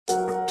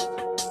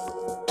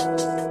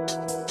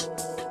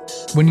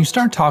When you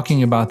start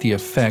talking about the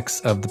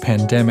effects of the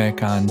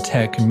pandemic on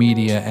tech,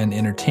 media, and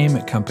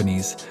entertainment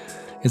companies,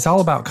 it's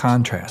all about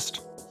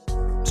contrast.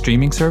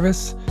 Streaming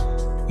service?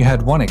 You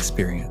had one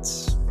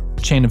experience.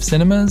 Chain of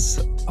cinemas?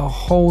 A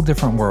whole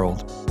different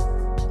world.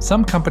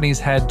 Some companies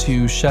had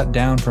to shut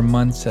down for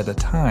months at a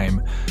time,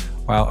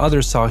 while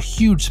others saw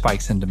huge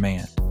spikes in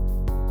demand.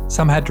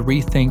 Some had to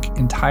rethink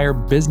entire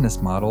business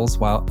models,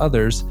 while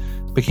others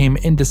became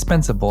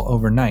indispensable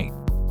overnight.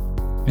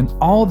 And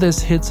all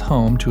this hits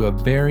home to a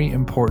very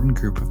important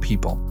group of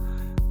people,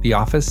 the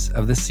Office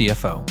of the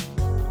CFO.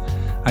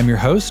 I'm your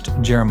host,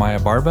 Jeremiah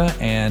Barba,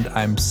 and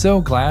I'm so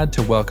glad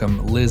to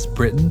welcome Liz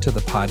Britton to the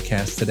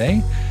podcast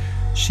today.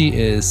 She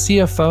is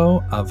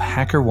CFO of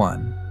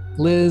HackerOne.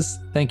 Liz,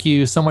 thank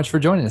you so much for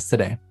joining us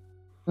today.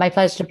 My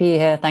pleasure to be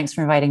here. Thanks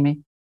for inviting me.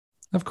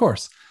 Of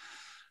course.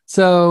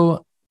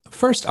 So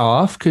first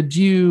off, could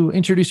you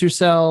introduce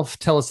yourself,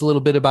 tell us a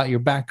little bit about your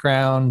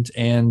background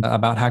and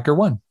about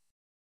HackerOne?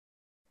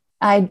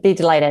 I'd be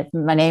delighted.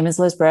 My name is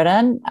Liz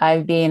Britton.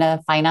 I've been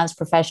a finance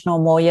professional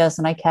more years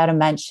than I care to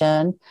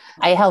mention.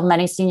 I held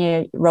many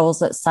senior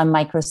roles at Sun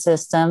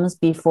Microsystems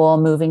before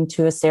moving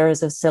to a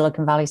series of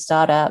Silicon Valley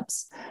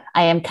startups.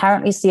 I am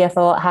currently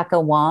CFO at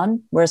HackerOne.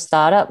 We're a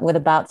startup with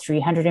about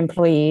 300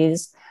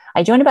 employees.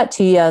 I joined about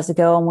 2 years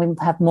ago, and we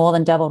have more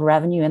than doubled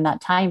revenue in that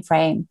time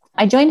frame.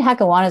 I joined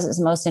HackerOne as its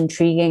most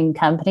intriguing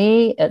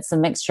company. It's a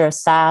mixture of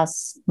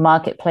SaaS,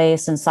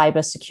 marketplace, and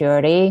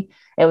cybersecurity.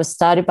 It was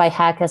started by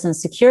hackers and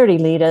security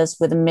leaders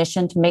with a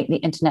mission to make the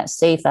internet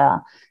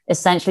safer.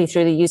 Essentially,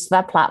 through the use of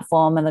our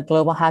platform and the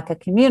global hacker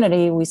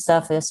community, we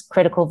surface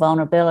critical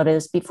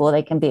vulnerabilities before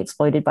they can be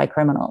exploited by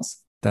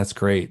criminals. That's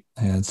great.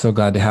 And so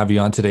glad to have you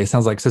on today.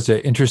 Sounds like such an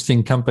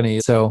interesting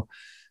company. So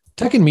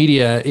tech and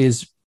media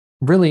is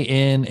really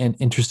in an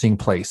interesting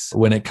place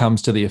when it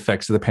comes to the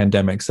effects of the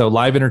pandemic. So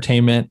live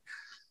entertainment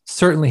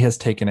certainly has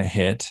taken a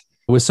hit.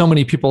 With so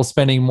many people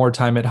spending more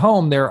time at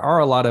home, there are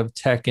a lot of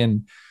tech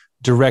and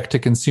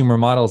direct-to-consumer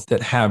models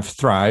that have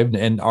thrived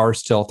and are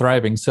still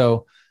thriving.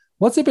 So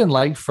what's it been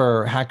like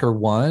for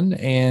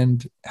HackerOne,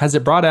 and has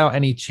it brought out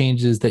any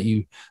changes that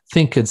you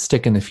think could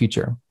stick in the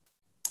future?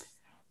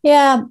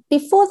 Yeah,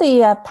 before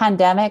the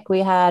pandemic, we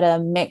had a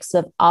mix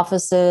of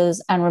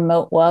offices and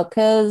remote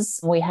workers.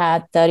 We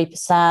had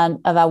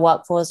 30% of our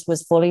workforce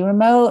was fully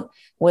remote,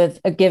 with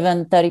a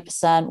given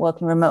 30%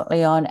 working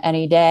remotely on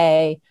any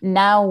day.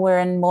 Now we're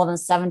in more than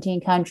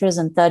 17 countries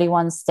and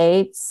 31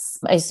 states,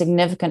 a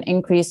significant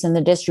increase in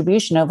the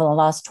distribution over the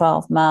last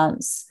 12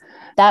 months.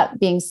 That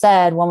being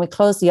said, when we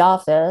closed the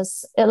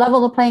office, it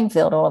leveled the playing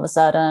field all of a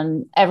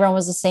sudden. Everyone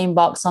was the same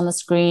box on the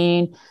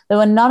screen. There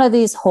were none of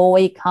these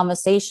hallway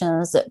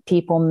conversations that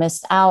people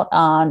missed out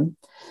on.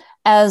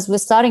 As we're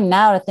starting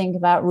now to think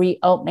about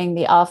reopening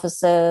the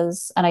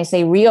offices, and I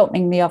say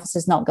reopening the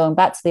offices, not going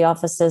back to the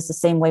offices the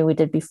same way we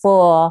did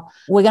before,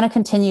 we're going to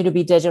continue to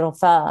be digital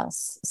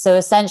first. So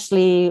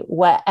essentially,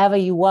 wherever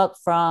you work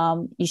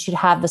from, you should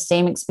have the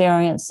same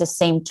experience, the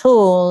same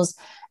tools,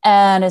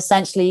 and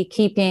essentially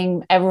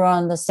keeping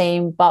everyone the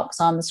same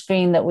box on the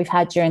screen that we've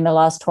had during the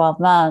last 12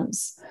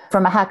 months.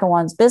 From a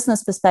HackerOne's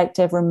business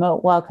perspective,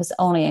 remote work has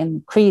only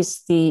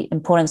increased the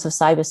importance of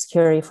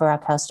cybersecurity for our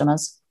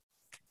customers.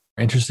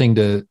 Interesting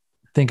to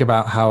think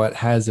about how it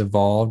has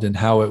evolved and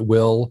how it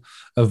will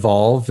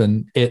evolve.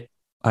 And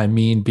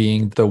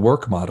being the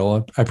work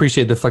model. I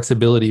appreciate the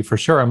flexibility for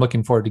sure. I'm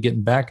looking forward to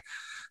getting back,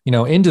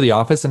 into the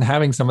office and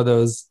having some of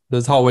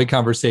those hallway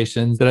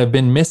conversations that I've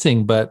been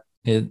missing, but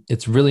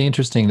it's really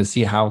interesting to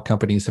see how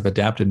companies have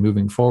adapted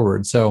moving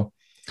forward. So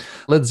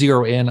let's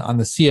zero in on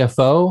the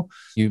CFO.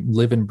 You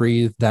live and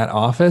breathe that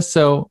office.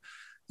 So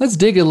let's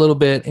dig a little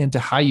bit into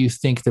how you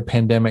think the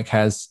pandemic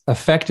has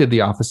affected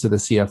the office of the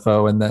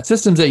CFO and the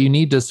systems that you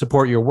need to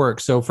support your work.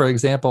 So for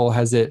example,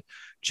 has it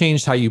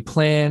changed how you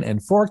plan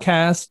and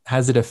forecast?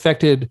 Has it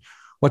affected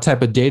what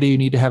type of data you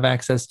need to have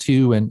access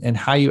to and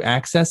how you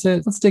access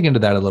it? Let's dig into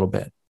that a little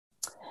bit.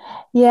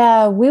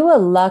 Yeah, we were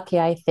lucky,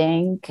 I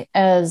think.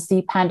 As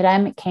the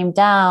pandemic came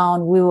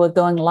down, we were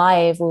going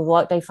live with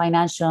Workday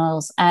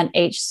Financials and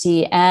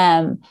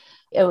HCM.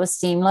 It was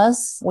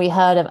seamless. We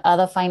heard of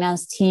other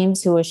finance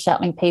teams who were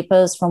shuttling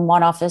papers from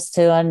one office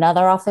to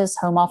another office,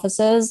 home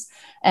offices.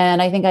 And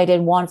I think I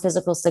did one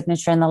physical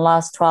signature in the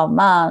last 12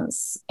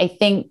 months. I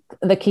think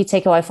the key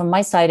takeaway from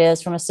my side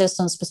is, from a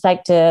systems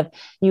perspective,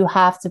 you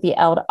have to be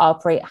able to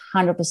operate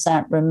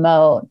 100%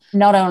 remote,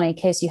 not only in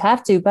case you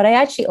have to, but I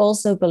actually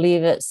also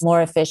believe it's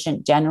more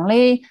efficient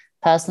generally.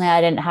 Personally, I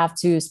didn't have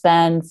to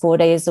spend 4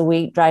 days a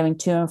week driving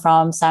to and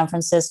from San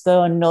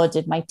Francisco, and nor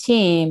did my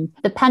team.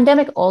 The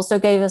pandemic also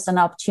gave us an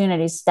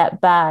opportunity to step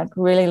back,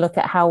 really look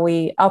at how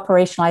we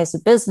operationalize the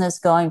business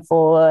going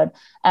forward.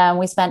 And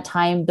we spent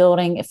time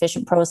building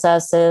efficient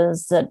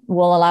processes that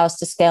will allow us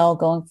to scale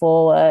going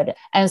forward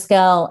and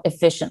scale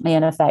efficiently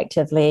and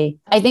effectively.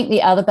 I think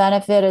the other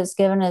benefit is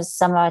given us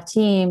some of our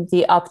team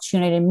the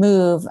opportunity to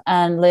move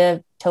and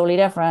live totally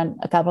different.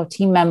 A couple of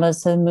team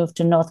members have moved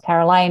to North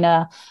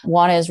Carolina.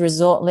 One is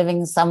resort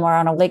living somewhere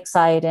on a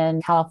lakeside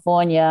in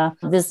California.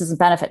 This is a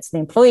benefit to the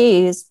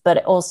employees, but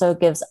it also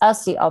gives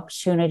us the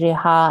opportunity to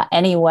hire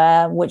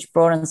anywhere, which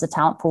broadens the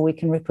talent pool we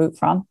can recruit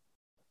from.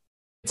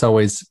 It's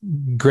always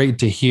great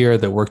to hear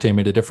that Workday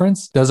made a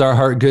difference. Does our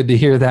heart good to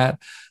hear that?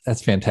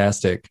 That's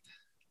fantastic.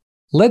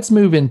 Let's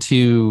move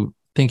into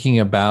thinking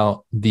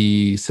about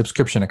the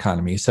subscription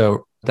economy.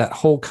 So that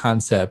whole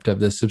concept of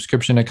the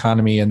subscription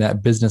economy and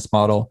that business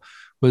model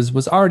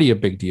was already a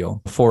big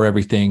deal before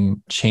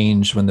everything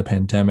changed when the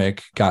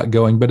pandemic got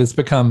going, but it's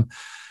become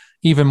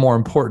even more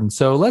important.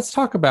 So let's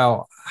talk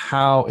about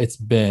how it's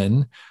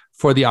been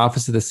for the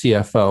office of the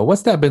CFO.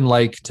 What's that been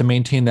like to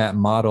maintain that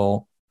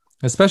model,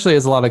 especially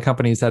as a lot of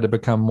companies had to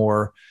become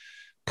more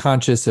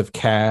conscious of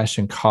cash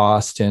and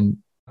cost? And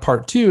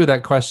part two of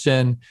that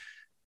question,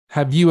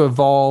 have you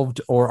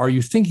evolved or are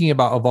you thinking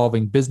about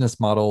evolving business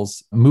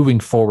models moving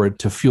forward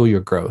to fuel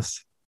your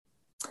growth?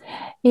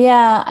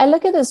 Yeah, I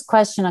look at this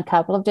question a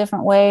couple of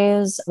different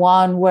ways.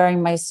 One,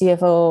 wearing my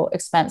CFO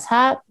expense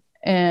hat.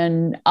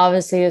 And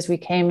obviously, as we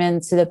came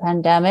into the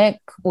pandemic,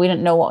 we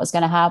didn't know what was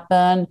going to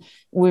happen.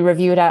 We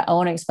reviewed our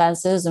own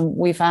expenses and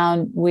we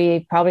found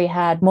we probably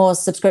had more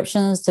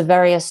subscriptions to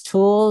various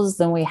tools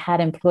than we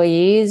had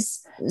employees.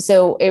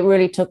 So it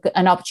really took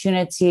an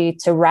opportunity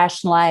to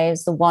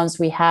rationalize the ones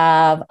we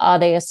have. Are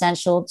they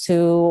essential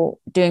to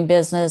doing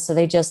business? Are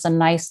they just a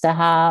nice to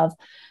have?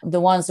 The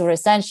ones that are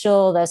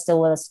essential, they're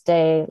still with us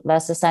today.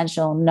 Less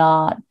essential,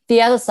 not.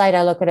 The other side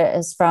I look at it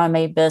is from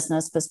a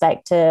business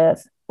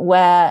perspective,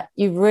 where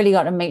you've really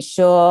got to make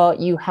sure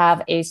you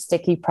have a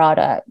sticky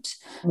product,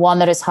 one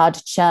that is hard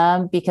to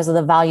churn because of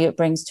the value it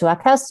brings to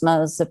our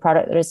customers, the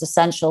product that is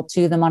essential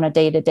to them on a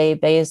day-to-day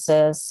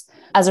basis.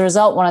 As a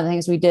result, one of the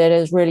things we did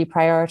is really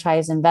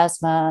prioritize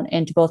investment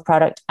into both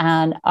product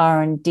and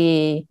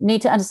R&D. You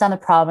need to understand the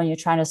problem you're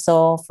trying to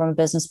solve from a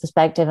business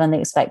perspective and the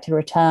expected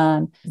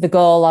return. The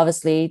goal,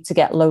 obviously, to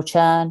get low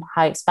churn,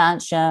 high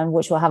expansion,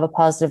 which will have a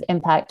positive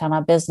impact on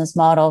our business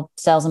model,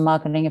 sales and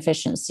marketing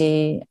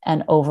efficiency,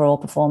 and overall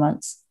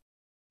performance.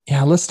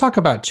 Yeah, let's talk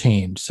about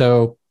change.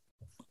 So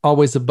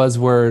always a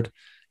buzzword,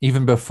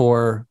 even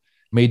before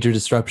major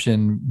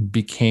disruption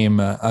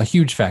became a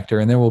huge factor,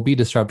 and there will be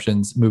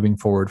disruptions moving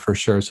forward for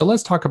sure. So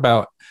let's talk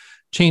about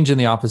change in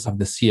the office of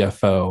the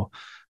CFO.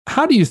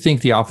 How do you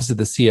think the office of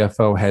the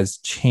CFO has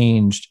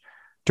changed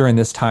during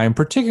this time,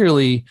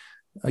 particularly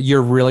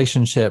your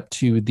relationship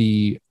to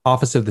the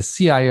office of the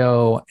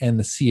CIO and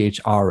the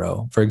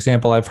CHRO? For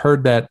example, I've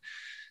heard that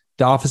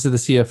the office of the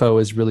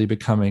CFO is really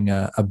becoming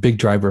a big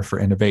driver for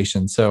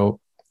innovation. So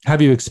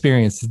have you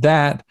experienced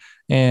that?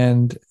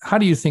 And how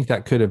do you think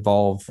that could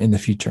evolve in the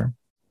future?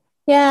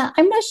 Yeah,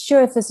 I'm not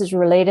sure if this is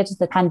related to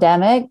the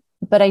pandemic,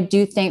 but I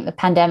do think the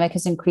pandemic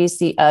has increased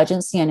the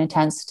urgency and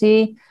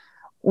intensity.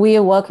 We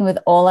are working with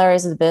all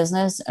areas of the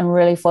business and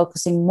really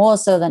focusing more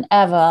so than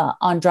ever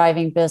on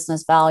driving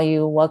business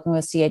value, working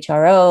with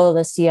CHRO,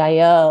 the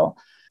CIO.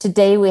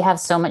 Today, we have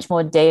so much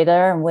more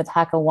data, and with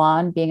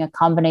HackerOne being a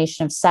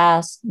combination of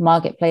SaaS,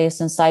 marketplace,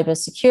 and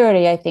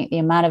cybersecurity, I think the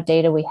amount of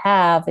data we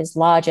have is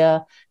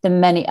larger than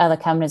many other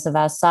companies of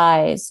our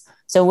size.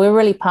 So we're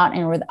really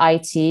partnering with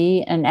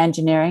IT and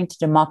engineering to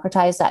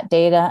democratize that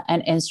data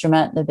and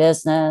instrument the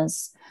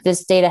business.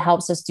 This data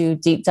helps us do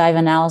deep dive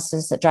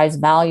analysis that drives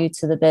value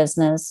to the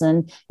business.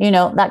 And,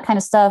 that kind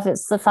of stuff,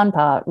 it's the fun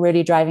part,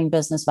 really driving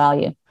business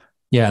value.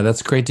 Yeah,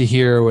 that's great to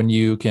hear when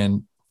you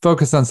can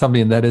focus on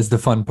something that is the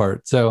fun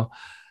part. So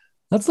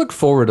let's look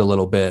forward a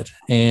little bit.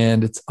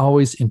 And it's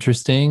always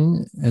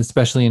interesting,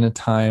 especially in a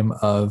time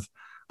of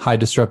high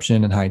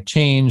disruption and high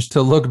change,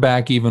 to look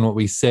back even what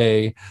we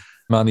say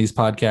on these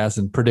podcasts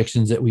and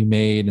predictions that we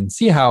made and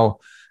see how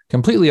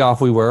completely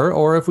off we were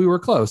or if we were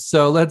close.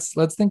 So let's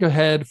think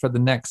ahead for the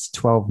next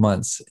 12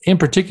 months. In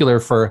particular,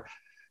 for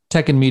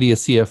tech and media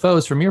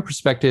CFOs, from your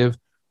perspective,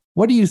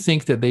 what do you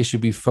think that they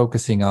should be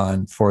focusing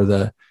on for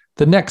the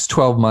next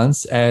 12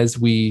 months as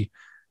we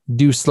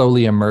do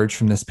slowly emerge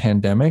from this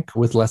pandemic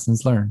with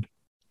lessons learned?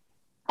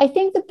 I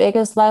think the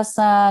biggest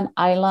lesson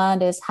I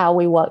learned is how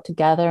we work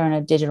together in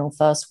a digital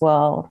first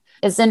world.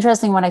 It's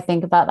interesting when I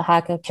think about the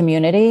hacker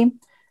community.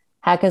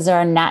 Hackers are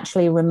a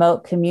naturally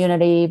remote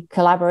community.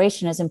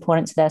 Collaboration is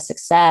important to their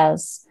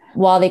success.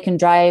 While they can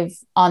drive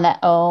on their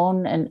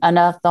own and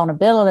unearth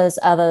vulnerabilities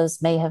others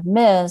may have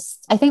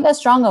missed, I think they're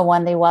stronger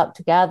when they work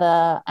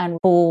together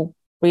and pool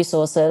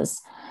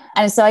resources.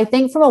 And so I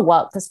think from a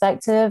work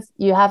perspective,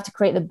 you have to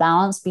create the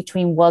balance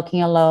between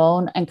working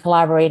alone and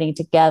collaborating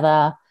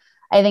together.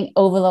 I think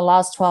over the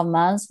last 12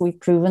 months, we've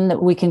proven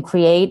that we can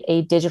create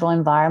a digital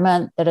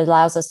environment that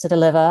allows us to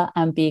deliver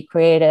and be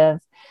creative.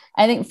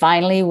 I think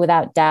finally,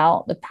 without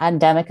doubt, the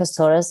pandemic has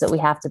taught us that we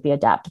have to be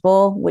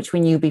adaptable, which we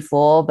knew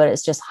before, but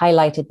it's just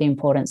highlighted the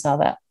importance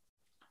of it.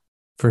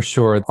 For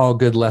sure. All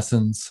good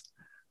lessons.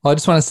 Well, I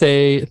just want to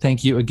say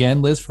thank you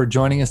again, Liz, for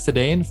joining us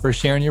today and for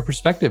sharing your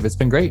perspective. It's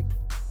been great.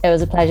 It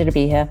was a pleasure to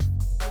be here.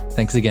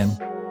 Thanks again.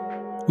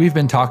 We've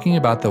been talking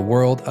about the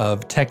world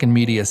of tech and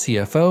media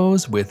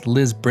CFOs with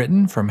Liz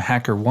Britton from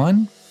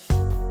HackerOne.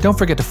 Don't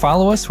forget to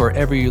follow us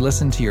wherever you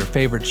listen to your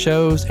favorite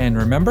shows. And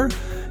remember,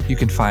 you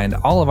can find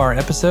all of our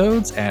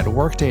episodes at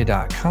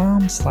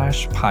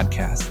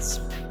workday.com/podcasts.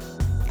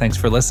 Thanks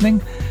for listening,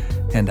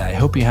 and I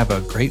hope you have a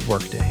great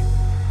workday.